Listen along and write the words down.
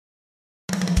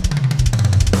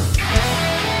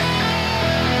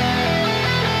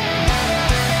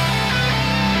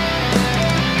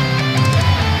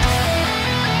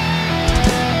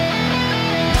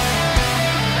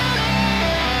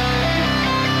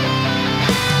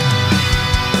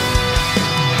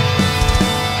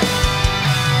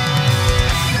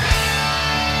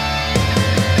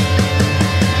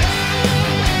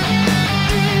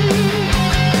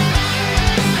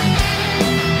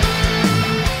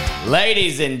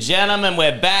Ladies and gentlemen,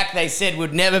 we're back. They said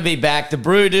we'd never be back. The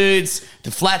Brew Dudes,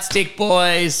 the Flat Stick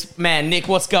Boys. Man, Nick,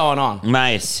 what's going on?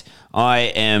 Mate, I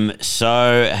am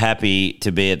so happy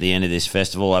to be at the end of this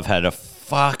festival. I've had a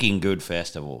fucking good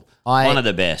festival. One of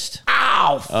the best.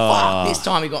 Ow, fuck. This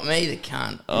time he got me, the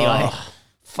cunt. Anyway,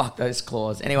 fuck those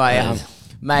claws. Anyway,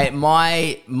 mate,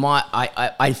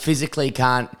 I physically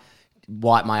can't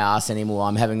wipe my ass anymore.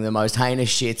 I'm having the most heinous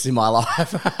shits in my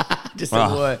life. Just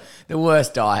the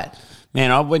worst diet.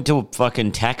 Man, I went to a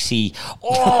fucking taxi. So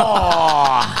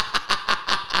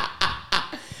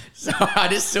I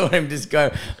just saw him just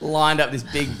go, lined up this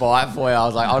big bite for you. I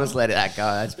was like, I'll just let that go.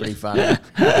 That's pretty funny.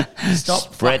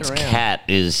 Stop Brett's fucking around. cat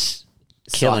is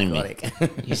killing Psychotic. me.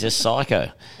 He's a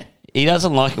psycho. He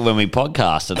doesn't like it when we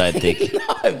podcast, I don't think.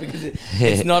 No, because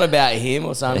it's not about him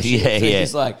or some shit. Yeah, so yeah. He's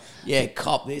just like,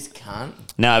 cop this cunt.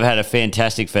 No, I've had a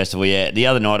fantastic festival. Yeah, the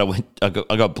other night I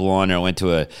got blind and I went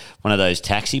to one of those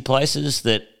taxi places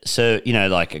that,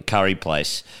 like a curry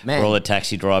place where all the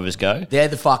taxi drivers go. They're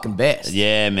the fucking best.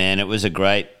 Yeah, man, it was a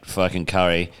great fucking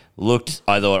curry.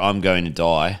 I thought I'm going to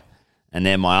die, and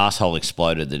then my asshole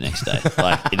exploded the next day.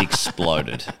 Like it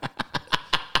exploded.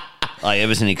 Like it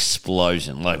was an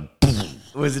explosion. Like.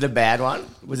 Was it a bad one?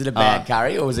 Was it a bad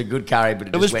curry or was it a good curry? But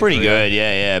it was just pretty went good,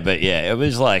 yeah. But yeah, it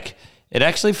was like it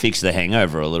actually fixed the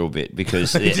hangover a little bit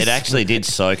because it actually did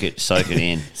soak it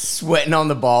in. Sweating on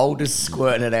the bowl, just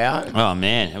squirting it out. Oh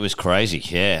man, it was crazy.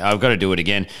 Yeah, I've got to do it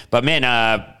again. But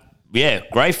man,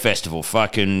 great festival.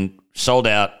 Fucking sold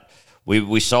out.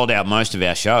 We sold out most of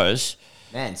our shows.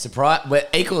 Man, surprise! We're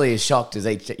equally as shocked as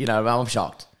each. I'm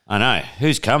shocked. I know.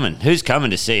 Who's coming? Who's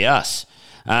coming to see us?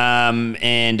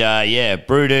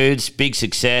 Brew Dudes, big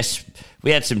success.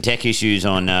 We had some tech issues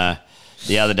on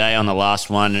the other day on the last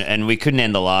one, and we couldn't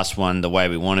end the last one the way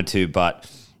we wanted to, but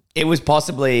it was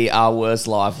possibly our worst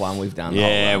live one we've done.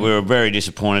 Yeah, we were very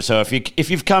disappointed. So if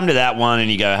you've come to that one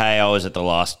and you go, hey, I was at the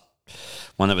last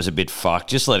one that was a bit fucked,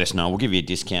 just let us know. We'll give you a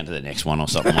discount to the next one or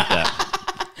something like that.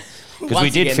 Because we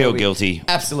did feel guilty.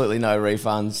 Absolutely no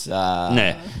refunds.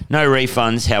 No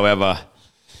refunds, however...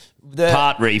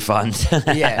 part refunds.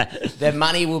 Yeah. The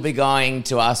money will be going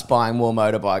to us buying more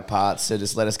motorbike parts, so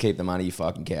just let us keep the money, you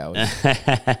fucking cowards.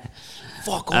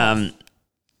 Fuck off.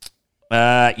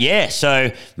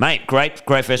 So, mate, great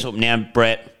festival. Now,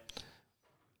 Brett,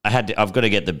 I've got to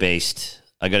get the Beast.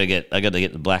 I got to get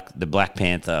the Black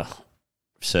Panther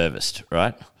serviced,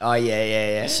 right? Oh,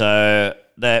 yeah. So,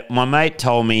 my mate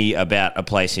told me about a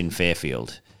place in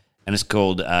Fairfield, and it's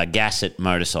called Gasset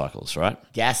Motorcycles, right?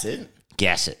 Gasset?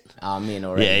 Gasset. I'm in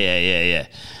already. Yeah.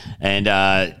 And,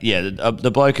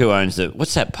 the bloke who owns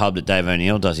what's that pub that Dave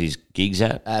O'Neill does his gigs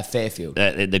at? Fairfield.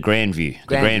 The Grandview.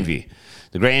 The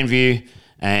Grandview.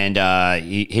 And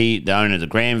the owner of the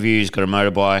Grandview's got a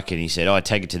motorbike, and he said,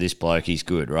 take it to this bloke, he's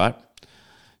good, right?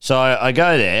 So I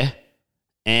go there,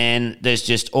 and there's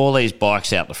just all these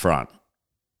bikes out the front,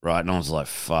 right? And I was like,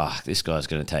 fuck, this guy's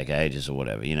going to take ages or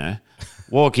whatever,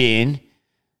 Walk in.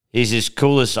 He's this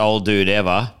coolest old dude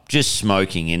ever, just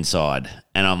smoking inside.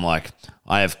 And I'm like,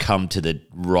 I have come to the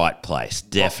right place,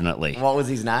 definitely. What was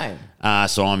his name?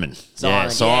 Simon. Yeah,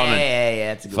 Simon.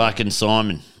 Yeah, it's a good fucking one.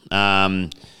 Simon.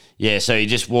 So he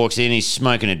just walks in, he's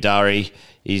smoking a durry.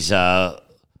 He's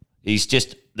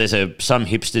just, there's some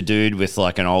hipster dude with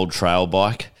like an old trail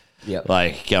bike. Yep.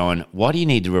 Like going, why do you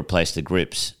need to replace the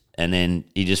grips? And then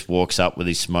he just walks up with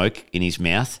his smoke in his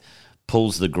mouth,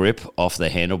 pulls the grip off the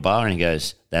handlebar, and he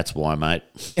goes, that's why, mate.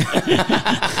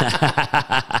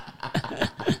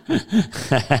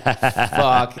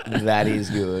 Fuck, that is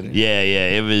good. Yeah,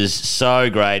 it was so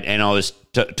great. And I was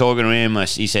talking to him.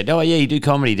 He said, oh, yeah, you do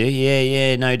comedy, do you?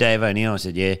 Yeah, no, Dave O'Neill. I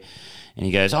said, yeah. And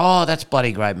he goes, oh, that's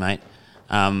bloody great, mate.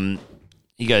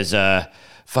 He goes, I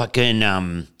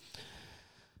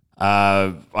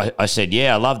said,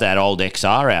 yeah, I love that old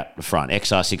XR out the front,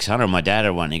 XR 600. My dad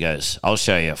had one. He goes, I'll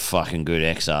show you a fucking good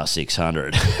XR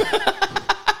 600.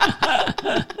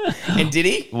 And did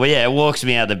he? Well, yeah, it walks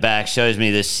me out the back, shows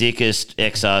me the sickest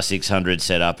XR 600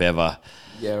 setup ever.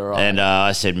 Yeah, right. And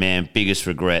I said, man, biggest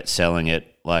regret selling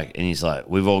it. And he's like,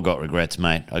 we've all got regrets,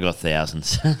 mate. I got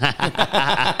thousands.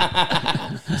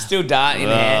 Still dart in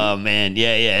hand. Oh, man.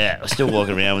 Yeah. I'm still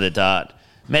walking around with a dart.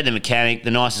 Met the mechanic,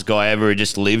 the nicest guy ever, who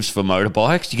just lives for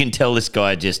motorbikes. You can tell this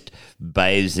guy just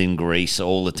bathes in grease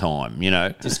all the time,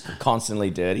 Just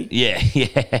constantly dirty. Yeah.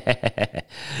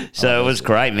 So it was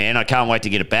great, man. I can't wait to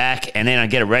get it back. And then I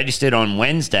get it registered on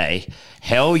Wednesday.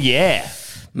 Hell yeah.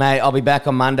 Mate, I'll be back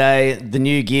on Monday. The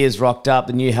new gear's rocked up.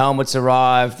 The new helmets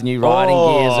arrived. The new riding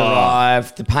gear's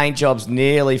arrived. The paint job's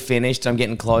nearly finished. I'm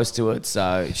getting close to it,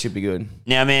 so it should be good.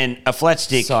 Now, man, a flat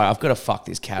stick. Sorry, I've got to fuck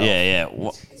this cat off. Yeah.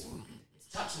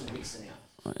 Touching the mixer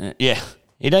now. Yeah.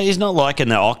 He's not liking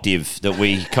the octave that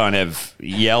we kind of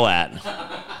yell at.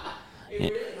 It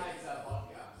really makes that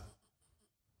podcast.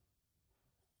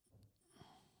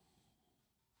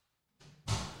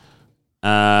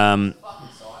 Fucking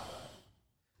psycho.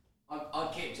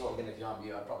 I'll keep talking if you want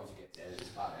you. I'd probably forget to edit this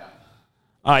part out.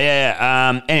 Oh,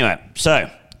 yeah. Anyway, so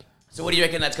what do you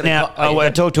reckon that's going to now, I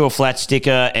talked to a flat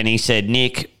sticker and he said,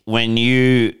 Nick, when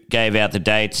you gave out the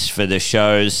dates for the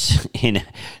shows in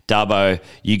Dubbo,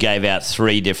 you gave out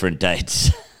 3 different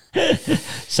dates.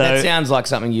 So that sounds like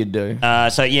something you'd do.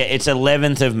 So, yeah, it's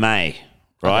 11th of May,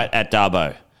 right, at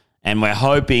Dubbo. And we're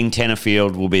hoping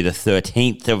Tenterfield will be the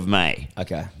 13th of May.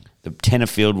 Okay. The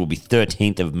Tenterfield will be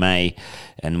 13th of May,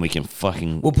 and we can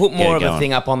fucking We'll put more of going. a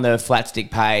thing up on the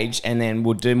Flatstick page, and then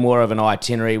we'll do more of an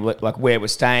itinerary, like where we're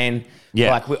staying.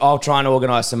 Yeah. Like I'll try and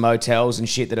organise some motels and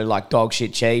shit that are like dog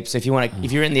shit cheap. So if you're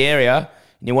in the area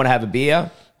and you want to have a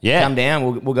beer, come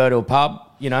down. We'll go to a pub.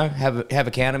 You know, have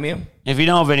a counter meal. If you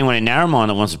know of anyone in Narromine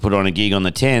that wants to put on a gig on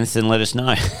the 10th, then let us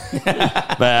know.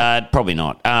 But probably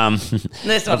not.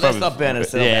 Let's not burn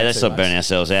ourselves out. Yeah, let's not burn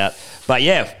ourselves out. But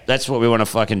yeah, that's what we want to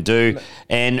fucking do.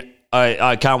 And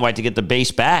I can't wait to get the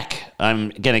beast back. I'm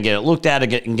going to get it looked at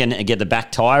and get the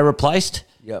back tyre replaced.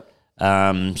 Yep.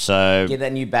 So get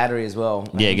that new battery as well.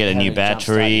 Yeah, get a new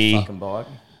battery. Fucking bike.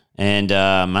 And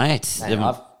mate,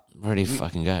 I'm ready to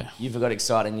fucking go. You've got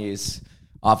exciting news.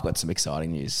 I've got some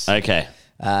exciting news. Okay.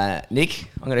 Nick,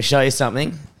 I'm going to show you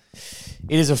something.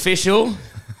 It is official.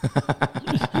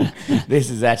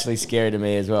 This is actually scary to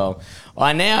me as well.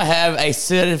 I now have a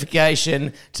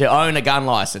certification to own a gun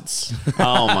license.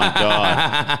 Oh my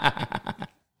God.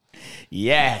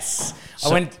 Yes. I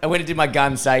went and did my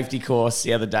gun safety course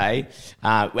the other day.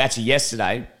 Actually,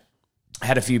 yesterday. I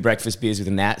had a few breakfast beers with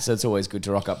Nat, so it's always good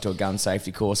to rock up to a gun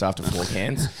safety course after 4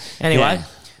 cans. Anyway,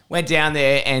 went down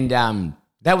there and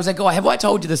that was a guy. Have I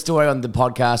told you the story on the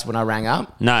podcast when I rang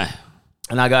up? No.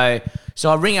 And I go, so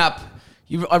I rang up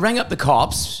the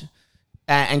cops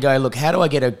and go, look, how do I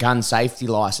get a gun safety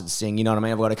licensing? You know what I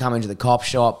mean? I've got to come into the cop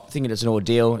shop thinking it's an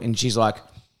ordeal. And she's like,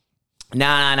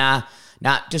 nah,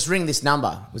 just ring this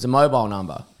number. It was a mobile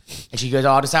number. And she goes,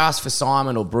 just ask for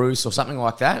Simon or Bruce or something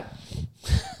like that.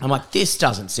 I'm like, this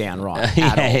doesn't sound right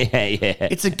at all. Yeah.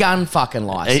 It's a gun fucking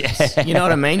license. You know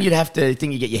what I mean? You'd have to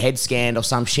think you get your head scanned or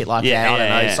some shit like that. I don't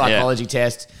know, psychology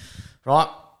test. Right?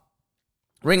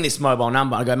 Ring this mobile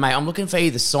number. I go, mate, I'm looking for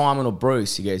either Simon or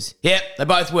Bruce. He goes, yep, they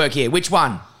both work here. Which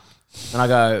one? And I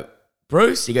go,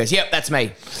 Bruce? He goes, yep, that's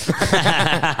me.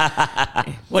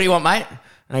 What do you want, mate?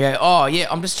 And I go, oh, yeah,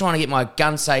 I'm just trying to get my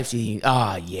gun safety.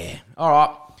 Oh, yeah. All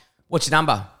right. What's your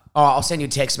number? All right, I'll send you a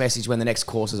text message when the next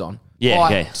course is on. Yeah,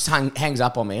 okay. Just hangs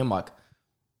up on me. I'm like,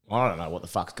 I don't know what the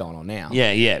fuck's going on now.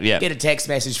 Yeah. Get a text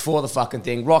message for the fucking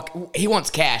thing. He wants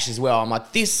cash as well. I'm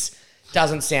like, this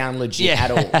doesn't sound legit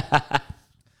at all.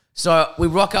 So we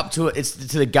rock up to it. It's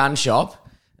to the gun shop.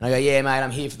 And I go, yeah, mate,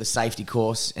 I'm here for the safety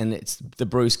course. And it's the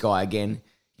Bruce guy again.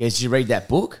 He goes, did you read that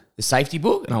book, the safety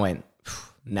book? And I went,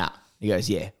 nah. He goes,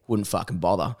 yeah, wouldn't fucking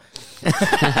bother.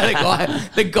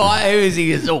 the guy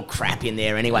he is all crap in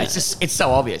there anyway. It's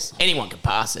so obvious. Anyone can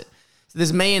pass it. So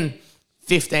there's me and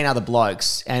 15 other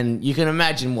blokes, and you can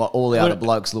imagine what all the other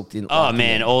blokes looked in. Oh,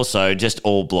 man, also just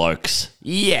all blokes.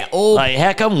 Yeah, all. Like,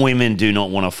 how come women do not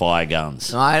want to fire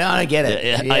guns? I don't get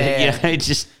it. It's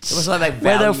just it was like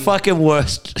we're the fucking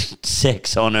worst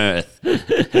sex on earth.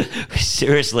 We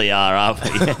seriously are, aren't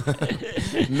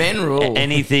we? Men rule.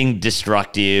 Anything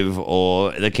destructive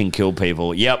or that can kill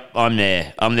people. Yep, I'm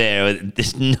there.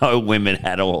 There's no women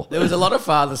at all. There was a lot of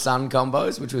father-son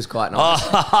combos, which was quite nice.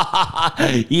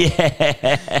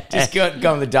 Yeah. Just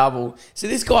going the double. So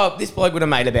this bloke would have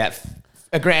made about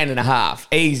 $1,500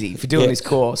 easy for doing this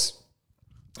course.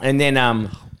 And then,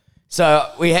 so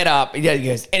we head up. He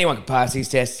goes, anyone can pass these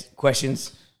test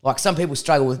questions. Like some people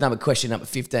struggle with question number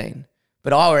 15.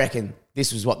 But I reckon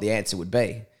this was what the answer would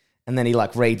be. And then he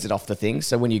reads it off the thing.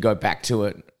 So when you go back to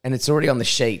it, and it's already on the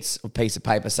sheets or piece of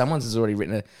paper, someone's has already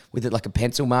written with it like a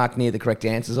pencil mark near the correct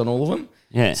answers on all of them.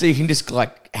 Yeah. So you can just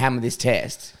hammer this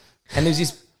test. And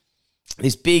there's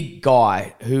this big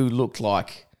guy who looked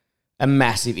like a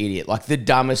massive idiot, like the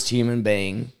dumbest human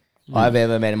being I've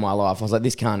ever met in my life. I was like,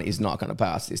 this cunt is not going to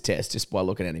pass this test just by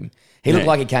looking at him. He looked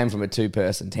like he came from a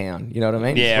 2-person town. You know what I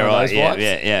mean? Yeah, right.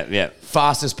 Yeah.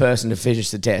 Fastest person to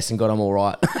finish the test and got him all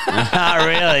right. Oh,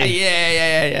 really?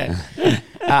 Yeah.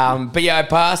 But yeah, I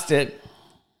passed it,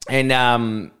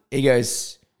 and he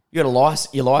goes, "You got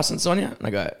your license on you?" And I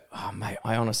go, "Oh, mate,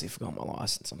 I honestly forgot my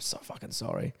license. I'm so fucking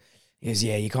sorry." He goes,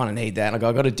 "Yeah, you kind of need that." And I go,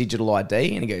 "I got a digital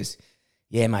ID," and he goes,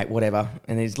 yeah, mate, whatever.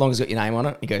 And as long as it's got your name on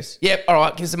it, he goes, yep, all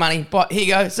right, give us the money. But here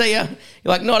you go, see ya.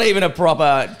 You're like, not even a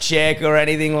proper check or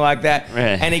anything like that.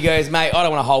 Yeah. And he goes, mate, I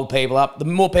don't want to hold people up. The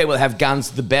more people that have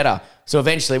guns, the better. So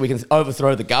eventually we can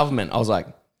overthrow the government. I was like,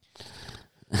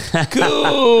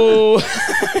 cool.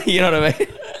 You know what I mean?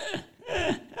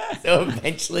 So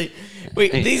eventually,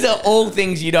 these are all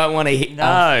things you don't want to hear.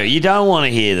 No, you don't want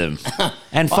to hear them.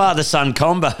 And father-son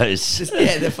combos.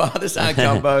 Yeah, the father-son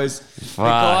combos. The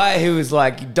guy who was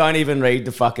like, don't even read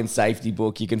the fucking safety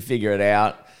book. You can figure it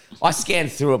out. I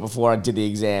scanned through it before I did the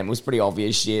exam. It was pretty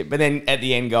obvious shit. But then at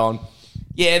the end going,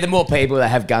 yeah, the more people that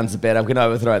have guns, the better. I'm going to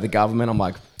overthrow the government. I'm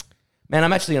like, man,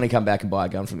 I'm actually going to come back and buy a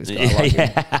gun from this guy. I like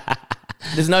him.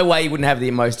 There's no way you wouldn't have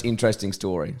the most interesting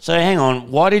story. So hang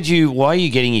on, why are you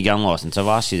getting your gun license? I've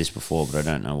asked you this before, but I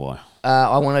don't know why.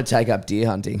 I want to take up deer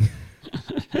hunting.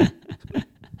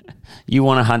 You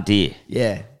want to hunt deer?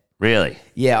 Yeah. Really?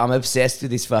 Yeah, I'm obsessed with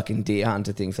this fucking deer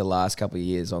hunter thing for the last couple of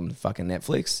years on fucking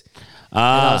Netflix. And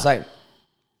I was like,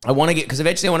 I want to get, because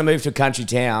eventually I want to move to a country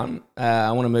town.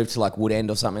 I want to move to like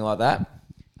Woodend or something like that.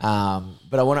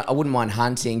 But I wouldn't mind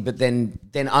hunting, but then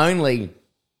only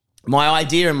my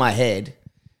idea in my head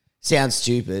sounds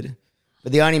stupid,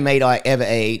 but the only meat I ever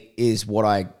eat is what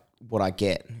I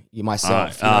get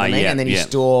myself. You know what I mean? And then you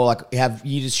store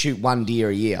you just shoot one deer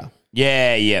a year.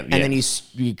 Yeah. And then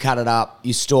you cut it up,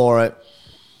 you store it,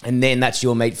 and then that's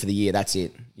your meat for the year. That's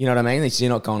it. You know what I mean? So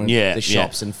you're not going to the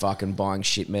shops and fucking buying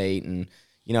shit meat, and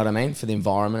you know what I mean, for the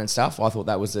environment and stuff. I thought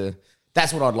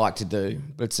that's what I'd like to do.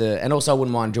 But and also I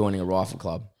wouldn't mind joining a rifle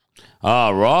club.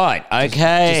 Oh, right. Okay. Just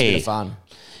a bit of fun.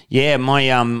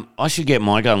 Yeah, I should get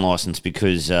my gun license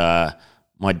because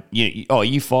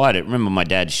you fired it. Remember my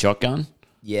dad's shotgun?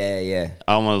 Yeah.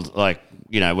 I want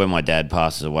to, when my dad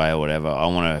passes away or whatever, I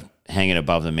want to hang it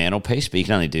above the mantelpiece, but you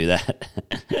can only do that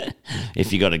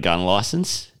if you got a gun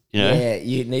license. You know? Yeah,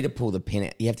 you need to pull the pin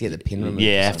out. You have to get the pin removed.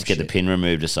 Yeah, I have to get the pin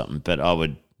removed or something. But I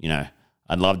would,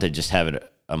 I'd love to just have it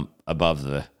above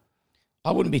the. I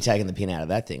wouldn't be taking the pin out of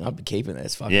that thing. I'd be keeping it.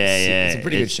 It's fucking sick. Yeah. It's a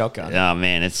pretty good shotgun. Oh,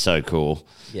 man, it's so cool.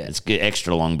 Yeah. It's good,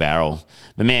 extra long barrel.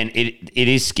 But, man, it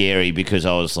is scary because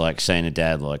I was, saying to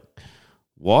Dad,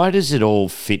 why does it all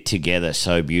fit together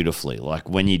so beautifully? Like,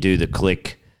 when you do the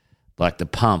click, the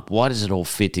pump, why does it all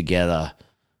fit together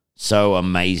so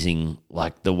amazing?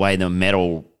 Like, the way the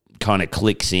metal kind of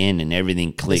clicks in and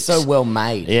everything clicks. It's so well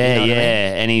made. Yeah, you know what I mean?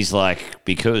 And he's like,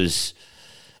 because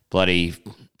bloody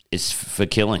it's for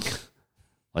killing.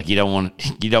 You don't want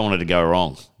it to go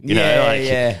wrong. You know,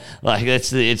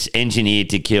 it's engineered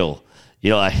to kill.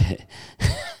 You're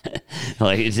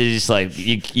it's just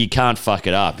you can't fuck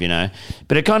it up, you know.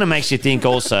 But it kind of makes you think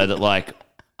also that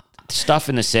stuff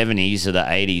in the 70s or the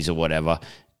 80s or whatever,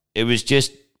 it was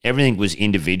just everything was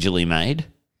individually made.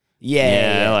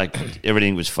 Yeah.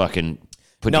 Everything was fucking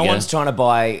put together. No one's trying to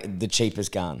buy the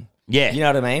cheapest gun. Yeah. You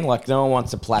know what I mean? No one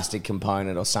wants a plastic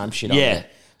component or some shit on it.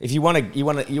 If you want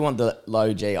the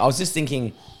low G. I was just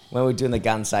thinking when we were doing the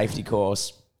gun safety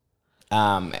course,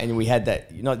 and we had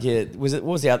that. Was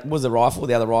the rifle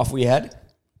the other rifle you had?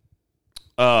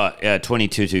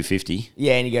 22-250.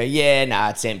 Yeah, and you go,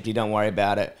 it's empty. Don't worry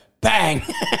about it. Bang!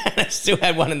 I still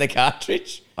had one in the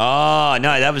cartridge. Oh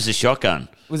no, that was the shotgun.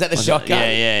 Was that the shotgun?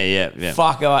 Yeah.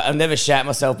 Fuck! I've never shat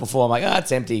myself before. I'm like,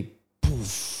 it's empty.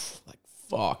 Poof.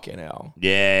 Fucking hell.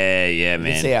 Yeah,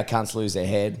 man. You see how cunts lose their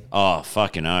head. Oh,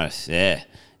 fucking oath. Yeah.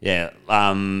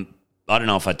 I don't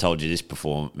know if I told you this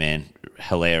before, man.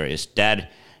 Hilarious. Dad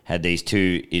had these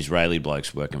two Israeli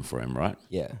blokes working for him, right?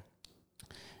 Yeah.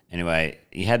 Anyway,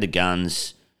 he had the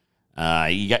guns.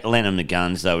 You lent them the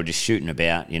guns. They were just shooting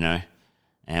about, you know.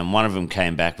 And one of them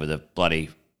came back with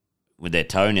with their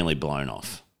toe nearly blown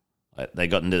off. They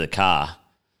got into the car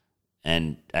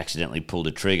and accidentally pulled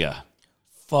the trigger.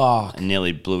 Fuck. And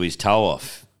nearly blew his toe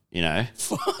off, you know.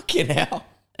 Fucking hell.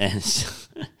 And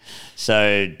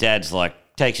so Dad's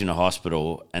takes him to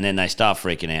hospital, and then they start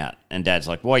freaking out. And Dad's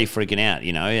like, why are you freaking out?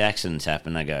 You know, accidents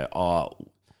happen. They go,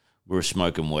 we were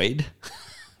smoking weed.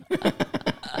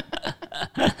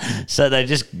 So they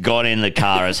just got in the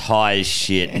car as high as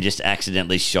shit and just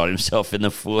accidentally shot himself in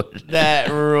the foot. That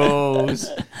rules.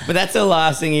 But that's the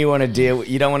last thing you want to deal with.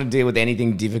 You don't want to deal with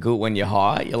anything difficult when you're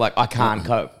high. You're like, I can't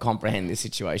comprehend this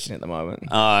situation at the moment.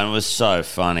 Oh, and it was so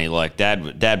funny.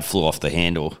 Dad flew off the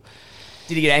handle.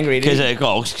 Did he get angry? Because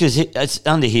it's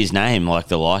under his name,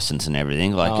 the license and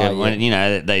everything. When, you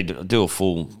know, they do a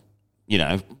full,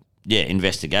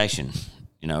 investigation.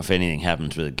 You know, if anything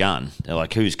happens with a gun, they're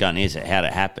like, whose gun is it? How'd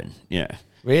it happen? You know.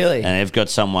 Really? And they've got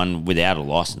someone without a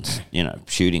license,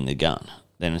 shooting the gun.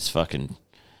 Then it's fucking,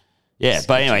 Yeah,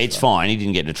 but anyway, it's fine. He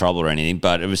didn't get into trouble or anything.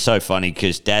 But it was so funny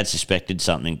because Dad suspected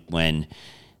something when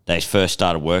they first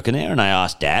started working there, and I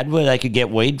asked Dad where they could get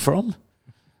weed from.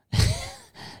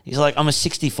 He's like, I'm a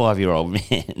 65-year-old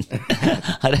man.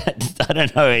 I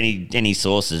don't know any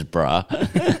sources, bruh.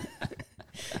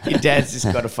 Your dad's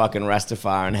just got a fucking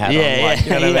Rastafarian hat on. Like, you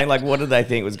know what I mean? Like, what did they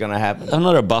think was going to happen? I'm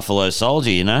not a Buffalo Soldier,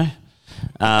 you know?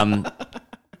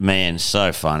 Man,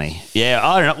 so funny. Yeah,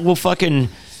 I don't know. Well, fucking...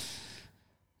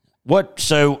 What?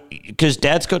 So, because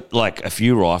Dad's got, like, a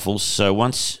few rifles, so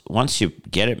once you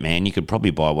get it, man, you could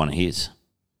probably buy one of his.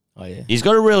 Oh, yeah. He's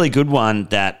got a really good one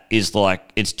that is,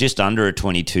 like, it's just under a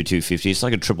 22 250. It's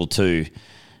like a 222,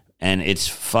 and it's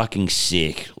fucking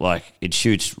sick. Like, it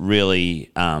shoots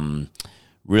really...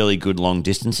 really good long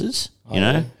distances, you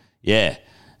know? Yeah.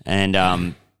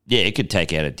 And, it could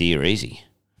take out a deer easy.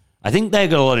 I think they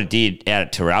got a lot of deer out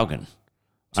at Traralgon.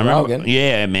 Traralgon?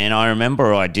 Yeah, man. I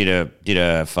remember I did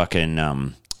a fucking,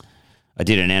 I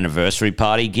did an anniversary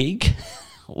party gig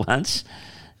once.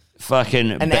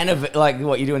 Fucking. Like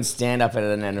what, you're doing stand-up at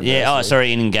an anniversary?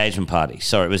 Yeah, an engagement party.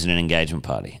 Sorry, it was an engagement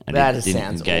party. That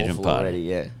sounds awful already,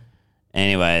 yeah.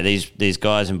 Anyway, these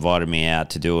guys invited me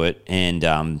out to do it,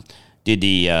 and did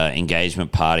the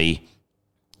engagement party,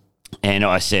 and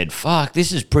I said, fuck,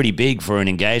 this is pretty big for an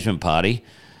engagement party.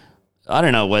 I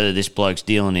don't know whether this bloke's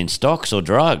dealing in stocks or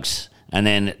drugs. And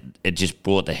then it just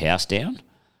brought the house down.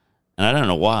 And I don't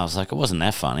know why. I was like, it wasn't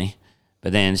that funny.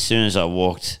 But then as soon as I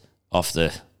walked off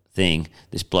the thing,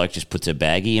 this bloke just puts a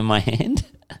baggie in my hand.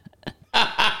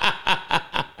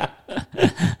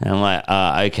 And I'm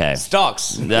like, okay.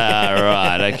 Stocks.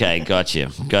 Right, okay,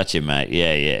 gotcha, mate.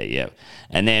 Yeah.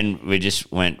 And then we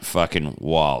just went fucking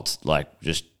wild, like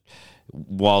just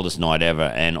wildest night ever.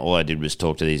 And all I did was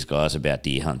talk to these guys about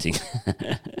deer hunting.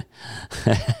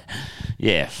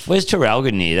 Yeah. Where's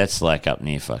Traralgon near? That's like up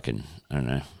near fucking, I don't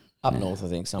know. Up north, I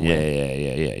think,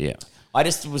 somewhere. Yeah. I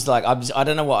just was like, I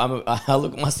don't know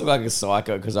what, must look like a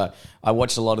psycho because I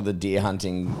watched a lot of the deer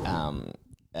hunting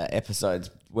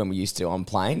episodes when we used to on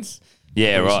planes.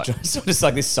 Yeah, right. So just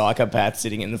like this psychopath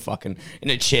sitting in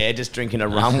a chair just drinking a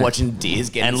rum, watching deers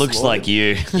get and looks like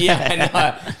you. Yeah, I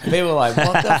know. People are like,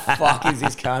 what the fuck is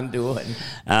this cunt doing?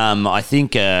 I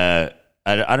think, I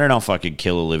don't know if I could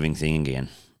kill a living thing again.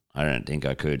 I don't think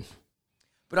I could.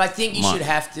 But I think you should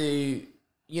have to,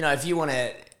 if you want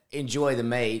to enjoy the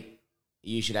meat,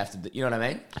 you should have to, you know what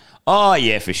I mean? Oh,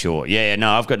 yeah, for sure. Yeah,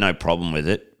 no, I've got no problem with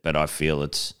it, but I feel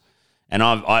it's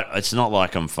not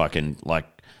like I'm fucking, like,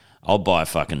 I'll buy a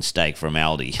fucking steak from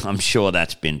Aldi. I'm sure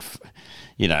that's been,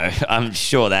 I'm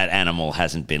sure that animal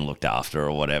hasn't been looked after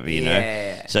or whatever, you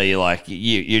know? So you're like,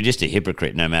 you're just a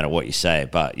hypocrite no matter what you say,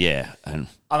 but yeah. And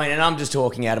I'm just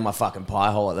talking out of my fucking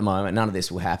pie hole at the moment. None of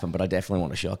this will happen, but I definitely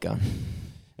want a shotgun.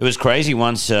 It was crazy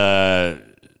once,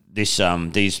 these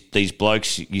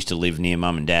blokes used to live near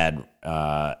mum and dad,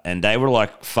 and they were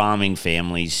like farming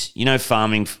families.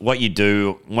 Farming, what you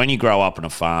do when you grow up on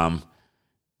a farm,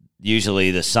 usually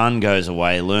the son goes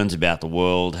away, learns about the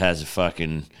world, has a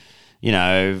fucking,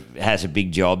 has a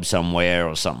big job somewhere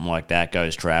or something like that,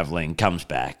 goes traveling, comes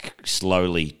back,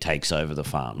 slowly takes over the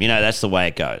farm. That's the way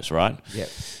it goes, right? Yep.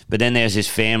 But then there's this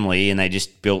family and they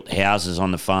just built houses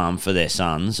on the farm for their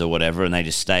sons or whatever, and they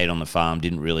just stayed on the farm,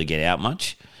 didn't really get out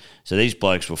much. So these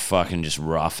blokes were fucking just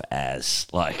rough as,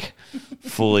 like,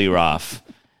 fully rough.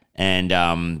 And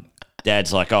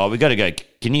Dad's like, oh, we got to go.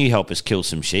 Can you help us kill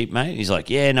some sheep, mate? He's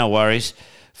like, yeah, no worries.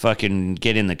 Fucking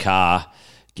get in the car.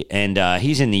 And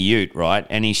he's in the ute, right?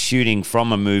 And he's shooting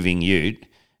from a moving ute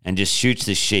and just shoots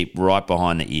the sheep right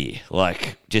behind the ear.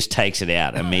 Like, just takes it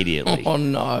out immediately. Oh,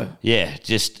 no. Yeah,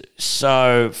 just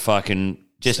so fucking...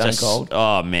 just stone cold?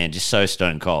 Oh, man, just so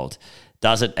stone cold.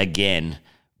 Does it again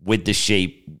with the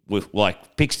sheep,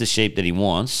 picks the sheep that he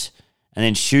wants and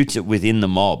then shoots it within the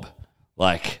mob.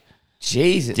 Like...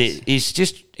 Jesus.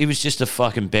 It was just the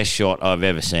fucking best shot I've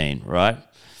ever seen, right?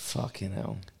 Fucking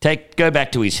hell. Go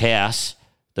back to his house,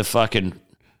 the fucking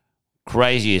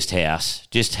craziest house.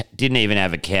 Just didn't even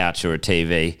have a couch or a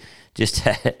TV. Just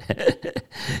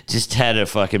had a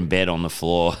fucking bed on the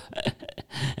floor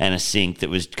and a sink that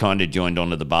was kind of joined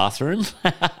onto the bathroom.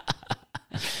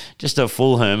 Just a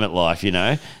full hermit life,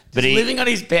 But he's living on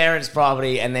his parents'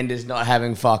 property and then just not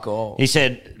having fuck all.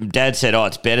 Dad said, oh,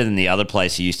 it's better than the other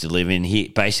place he used to live in. He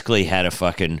basically had a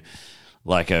fucking,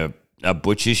 like a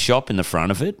butcher's shop in the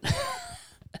front of it.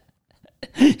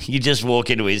 You just walk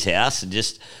into his house and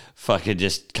just fucking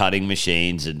just cutting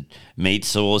machines and meat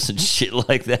saws and shit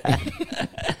like that.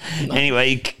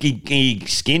 Anyway, he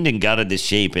skinned and gutted the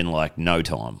sheep in like no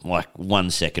time, like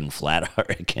 1 second flat, I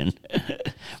reckon.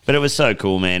 But it was so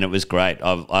cool, man. It was great.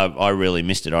 I really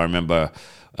missed it. I remember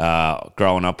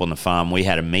growing up on the farm, we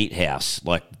had a meat house.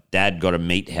 Like, Dad got a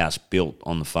meat house built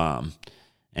on the farm,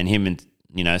 and him and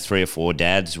 3 or 4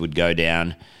 dads would go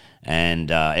down and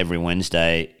every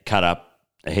Wednesday cut up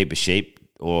a heap of sheep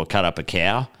or cut up a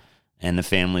cow, and the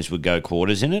families would go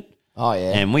quarters in it. Oh,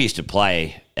 yeah. And we used to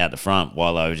play out the front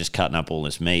while they were just cutting up all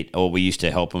this meat, or we used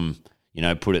to help them,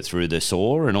 put it through the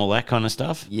saw and all that kind of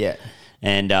stuff. Yeah.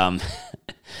 And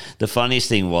the funniest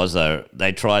thing was, though,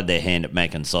 they tried their hand at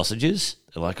making sausages.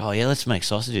 They're like, oh, yeah, let's make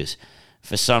sausages.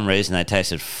 For some reason, they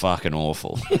tasted fucking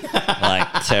awful. Like,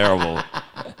 terrible.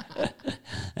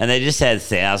 And they just had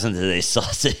thousands of these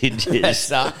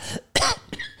sausages.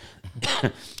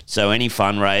 So any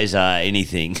fundraiser,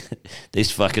 anything, these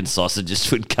fucking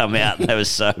sausages would come out, and they were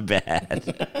so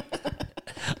bad.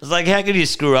 I was like, how can you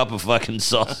screw up a fucking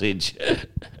sausage?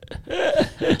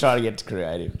 Try to get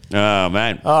creative. Oh,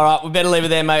 man. All right, we better leave it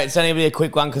there, mate. It's only going to be a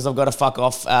quick one because I've got to fuck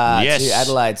off to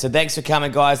Adelaide. So thanks for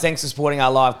coming, guys. Thanks for supporting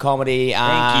our live comedy.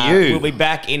 Thank you. We'll be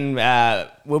back in...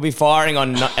 we'll be firing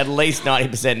on at least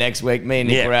 90% next week. Me and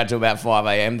Nick were out till about 5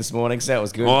 a.m. this morning, so it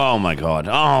was good. Oh, my God.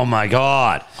 Oh, my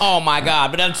God. Oh, my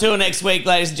God. But until next week,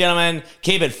 ladies and gentlemen,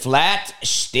 keep it flat,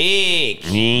 stick.